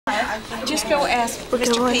Just go ask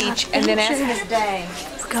Mr. Peach and then ask Miss Day.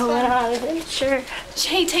 We're going on an adventure.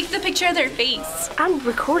 Hey, take the picture of their face. I'm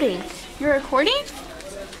recording. You're recording?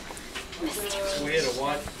 We had a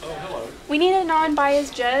what? Oh, hello. We need a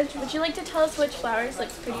non-biased judge. Would you like to tell us which flowers look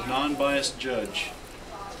pretty? Non-biased judge.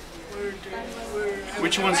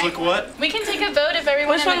 Which ones look what? We can take a vote if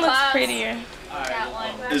everyone Which in one the looks class. prettier? That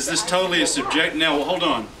one. Is this totally a subject? Now, hold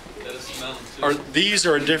on. These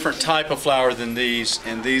are a different type of flower than these,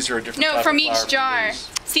 and these are a different type No, from of flower each jar. these.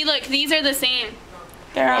 See, look, these are the same.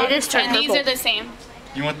 They're all It is turned And these purple. are the same.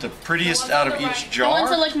 You want the prettiest out of each The ones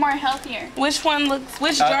that jar? look more healthier. Which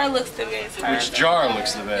jar looks the best? Which jar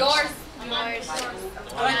looks the best?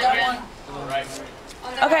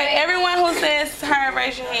 Okay, everyone who says her,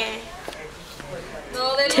 raise your hand.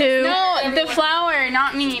 Two. No, the flower,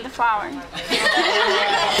 not me, the flower.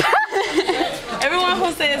 Everyone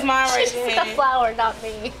who says mine, raise your The hand. flower, not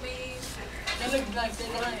me.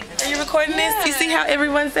 Are you recording this? You see how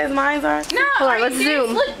everyone says mine are? No, Hold on, are you let's serious?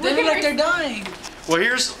 zoom. Look Like they're at dying. Well,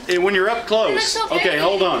 here's when you're up close. so Okay, pretty.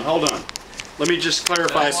 hold on. Let me just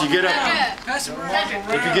clarify. So you get up. Pass them around.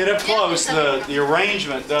 If you get up close, the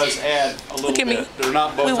arrangement does add a little Look at me. bit. They're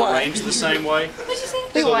not both We won. arranged the same way.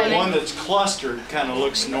 So the one that's clustered kind of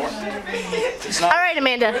looks north. It's All not. right,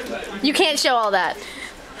 Amanda. You can't show all that.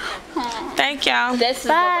 Thank y'all. This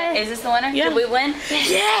is Bye. Is this the winner? Yeah. Did we win?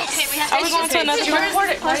 Yes. Are we going to another one?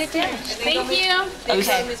 Thank you.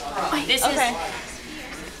 Okay. This Okay. is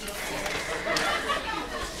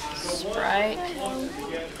Sprite.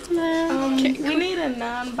 We need a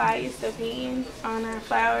non-biased opinion on our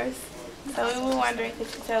flowers. So we were wondering, could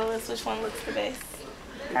you tell us which one looks the best?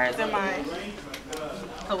 Hers or mine?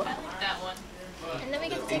 Oh,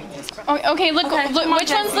 okay, look, Okay, look come on,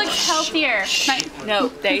 which ones Jesse. look healthier? No,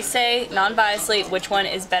 they say non-biasedly which one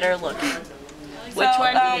is better looking. Which So,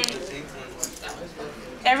 one?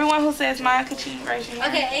 Everyone who says mine, could you raise your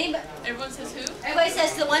hand? Okay, anybody, Everyone says who? everybody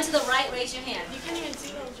says the one to the right, raise your hand.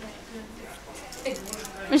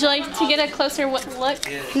 Would you like to get a closer look?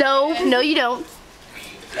 No, no, you don't.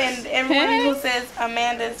 And everyone who says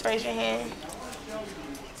Amanda's, raise your hand.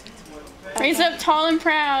 Raise up tall and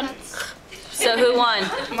proud. So who won?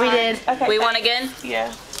 We did. Okay. We won again?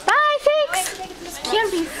 Yeah. Bye, thanks.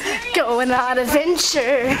 Going on an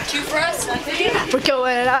adventure. Two for us? We're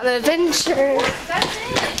going on an adventure.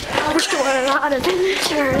 We're going on an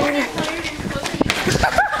adventure.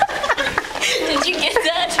 Did you get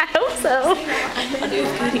that? I hope so.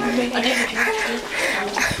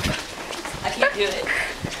 I can't do it.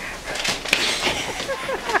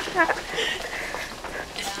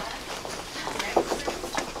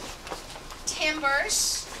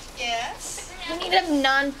 Timbers, yes. You need a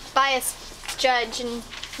non-biased judge, and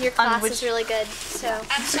your class is really good. So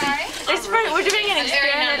I'm sorry. We're doing an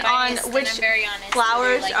experiment on which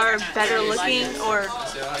flowers are better looking or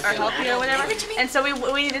are healthier or whatever. And so we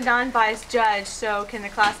need a non-biased judge. So can the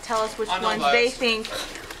class tell us which ones they think?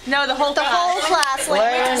 No, the whole class.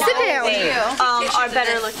 Sit down. Are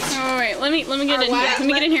better looking. All right, let me get in here. Let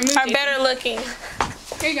me get in here. Move Are you. better looking.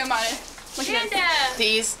 Here you go, Mata. Look at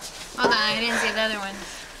this. Hold on, I didn't see the other one.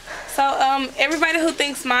 So, everybody who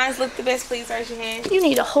thinks mine look the best, please raise your hand. You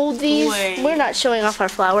need to hold these. Wait. We're not showing off our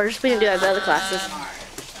flowers. We didn't do that in the other classes.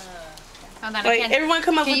 Hold on, Wait, everyone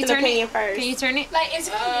come up Can you with an turn opinion it? first. Can you turn it? like, is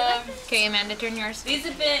it gonna be like this? Okay, Amanda, turn yours. These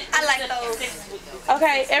have been. I like those.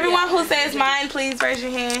 Okay, everyone who says mine, please raise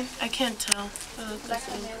your hand. I can't tell.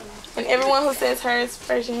 And everyone who says hers,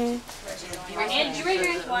 raise your hand. And you raise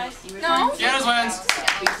your hand twice. No.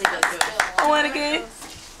 I want again.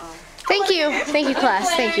 Thank you, class.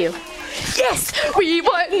 Thank you. Yes, we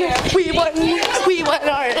won. We won. We won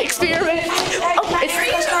our experiment. Oh, it's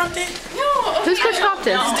Coach Compton. No. Who's Coach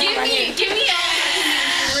Compton? Give me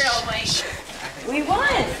real like. We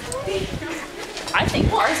won. I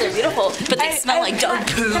think ours are beautiful, but they smell like dog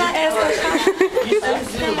poo. Can I ask Coach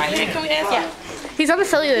Can we ask? Yeah. He's on the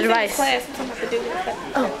cellular device. Class, something to do with that.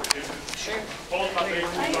 Oh.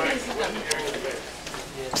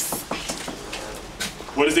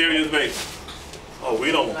 What is the area of debate? Oh,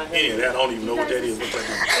 we don't any of that. I don't even know what that is. What's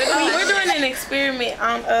that? We're doing an experiment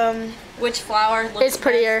on Which flower looks It's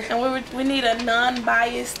prettier. and we need a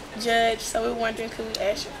non-biased judge, so we're wondering could we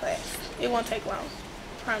ask your class? It won't take long,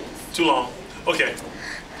 promise. Too long. Okay.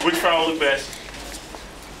 Which flower look best?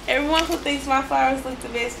 Everyone who thinks my flowers look the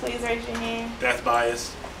best, please raise your hand. That's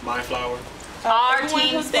biased. My flower. Our Everyone who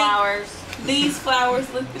team's thinks flowers. These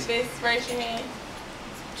flowers look the best, raise your hand.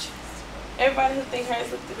 Everybody who thinks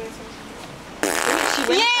hers look the best.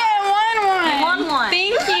 Yeah, Won one.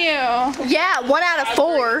 Thank you. Yeah, 1 out of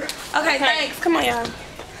 4. Okay, thanks. Come on, y'all.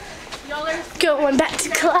 Going back to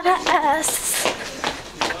class.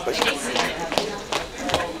 Yo,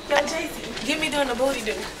 JC, get me doing the booty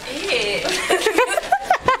do. Yeah.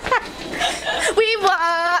 We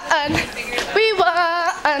won. We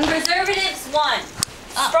won. Preservatives 1.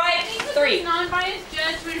 Sprite 3. Non-biased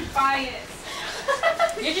judge, we're biased.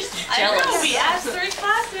 You're just jealous. We asked 3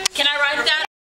 classes. Can I write that?